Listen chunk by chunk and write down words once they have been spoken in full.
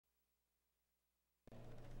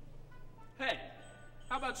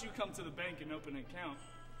about you come to the bank and open an account,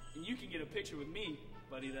 and you can get a picture with me,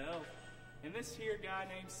 Buddy the Elf, and this here guy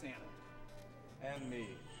named Santa. And me,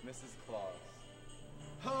 Mrs. Claus.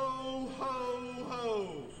 Ho, ho,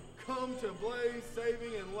 ho! Come to Blaze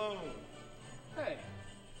Saving and Loan. Hey,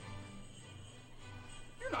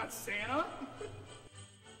 you're not Santa.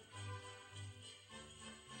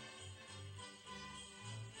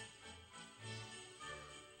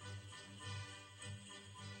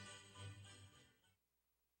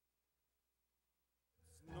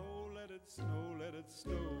 Snow, let it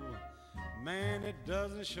snow. Man, it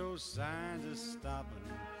doesn't show signs of stopping.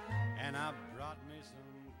 And I brought me some.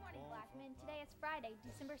 Good morning, Blackman. Today is Friday,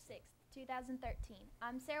 December 6th, 2013.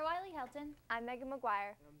 I'm Sarah Wiley Helton. I'm Megan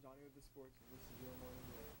McGuire. And I'm Johnny with the sports, and this is your morning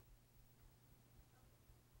word.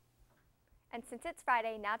 And since it's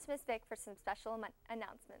Friday, now to Miss Vick for some special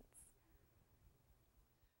announcements.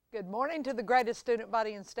 Good morning to the greatest student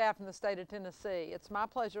body and staff in the state of Tennessee. It's my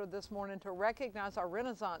pleasure this morning to recognize our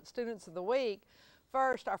Renaissance Students of the Week.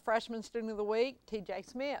 First, our Freshman Student of the Week, TJ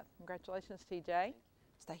Smith. Congratulations, TJ.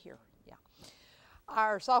 Stay here. Yeah.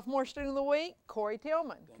 Our Sophomore Student of the Week, Corey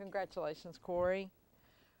Tillman. Congratulations, Corey.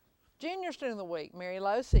 Junior Student of the Week, Mary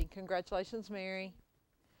Losey. Congratulations, Mary.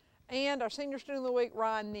 And our Senior Student of the Week,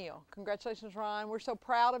 Ryan Neal. Congratulations, Ryan. We're so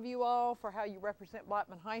proud of you all for how you represent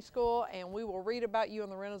Blackman High School, and we will read about you on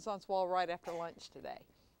the Renaissance Wall right after lunch today.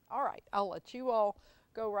 All right, I'll let you all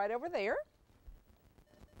go right over there.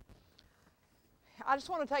 I just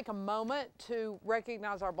want to take a moment to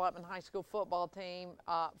recognize our Blackman High School football team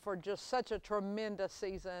for just such a tremendous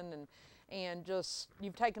season, and just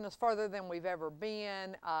you've taken us further than we've ever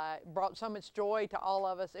been, brought so much joy to all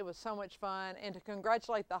of us. It was so much fun, and to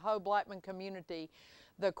congratulate the whole Blackman community.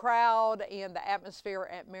 The crowd and the atmosphere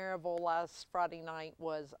at Maryville last Friday night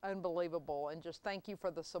was unbelievable, and just thank you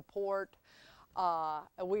for the support.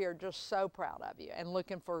 We are just so proud of you and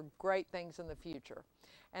looking for great things in the future.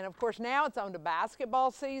 And of course now it's on to basketball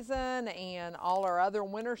season and all our other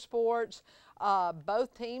winter sports.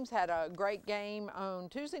 Both teams had a great game on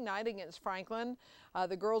Tuesday night against Franklin.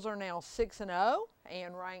 The girls are now 6-0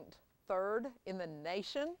 and ranked 3rd in the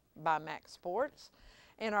nation by Max Sports.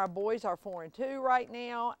 And our boys are 4-2 right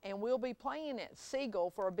now, and we'll be playing at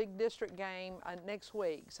Siegel for a big district game next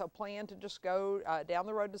week. So plan to just go down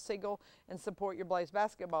the road to Siegel and support your Blaze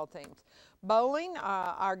basketball teams. Bowling,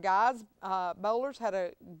 our guys bowlers had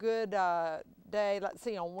a good day. Let's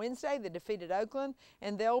see, on Wednesday they defeated Oakland,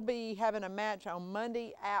 and they'll be having a match on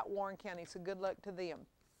Monday at Warren County. So good luck to them.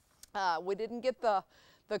 We didn't get the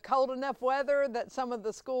cold enough weather that some of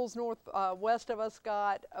the schools northwest of us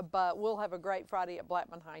got, but we'll have a great Friday at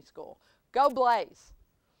Blackman High School. Go Blaze!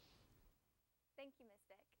 Thank you, Ms.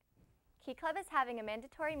 Vick. Key Club is having a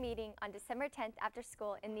mandatory meeting on December 10th after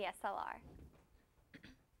school in the SLR.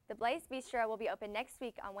 The Blaze Bistro will be open next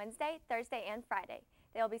week on Wednesday, Thursday, and Friday.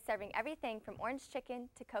 They will be serving everything from orange chicken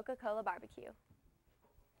to Coca-Cola barbecue.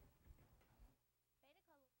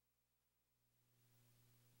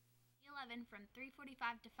 From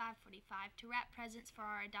 3:45 to 5:45 to wrap presents for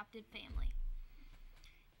our adopted family.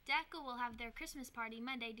 DACA will have their Christmas party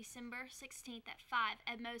Monday, December 16th at 5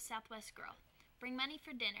 at Moe's Southwest Grill. Bring money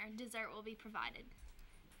for dinner. Dessert will be provided.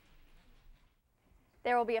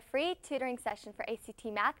 There will be a free tutoring session for ACT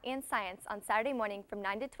Math and Science on Saturday morning from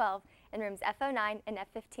 9 to 12 in rooms F09 and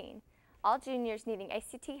F15. All juniors needing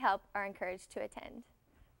ACT help are encouraged to attend.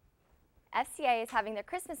 FCA is having their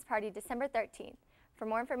Christmas party December 13th. For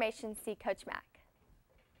more information, see Coach Mack.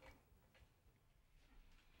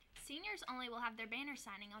 Seniors only will have their banner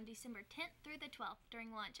signing on December 10th through the 12th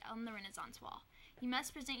during lunch on the Renaissance Wall. You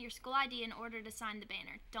must present your school ID in order to sign the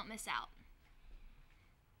banner. Don't miss out.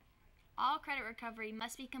 All credit recovery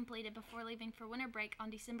must be completed before leaving for winter break on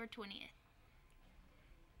December 20th.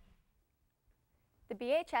 The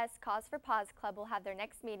BHS Cause for Pause Club will have their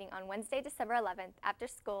next meeting on Wednesday, December 11th after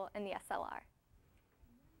school in the SLR.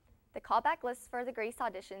 The callback list for the Grease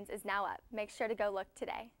auditions is now up. Make sure to go look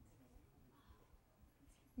today.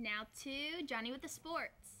 Now to Johnny with the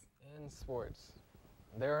sports. In sports,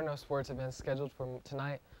 there are no sports events scheduled for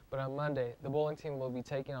tonight, but on Monday, the bowling team will be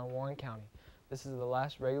taking on Warren County. This is the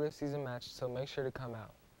last regular season match, so make sure to come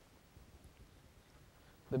out.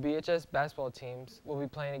 The BHS basketball teams will be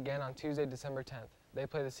playing again on Tuesday, December 10th. They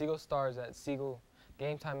play the Siegel Stars at Siegel,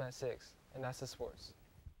 game time at 6, and that's the sports.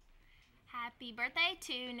 Happy birthday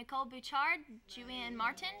to Nicole Bouchard, Julianne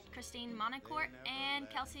Martin, Christine Monacourt, and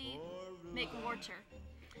Kelsey McWarcher.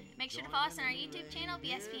 Make sure to follow us on our YouTube channel,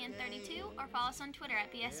 BSPN 32, or follow us on Twitter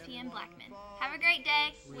at BSPN Blackman. Have a great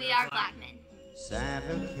day. We are Blackman.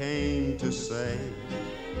 Santa came to say,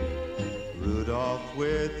 Rudolph,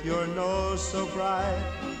 with your nose so bright,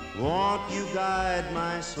 won't you guide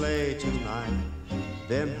my sleigh tonight?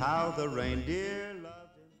 Then how the reindeer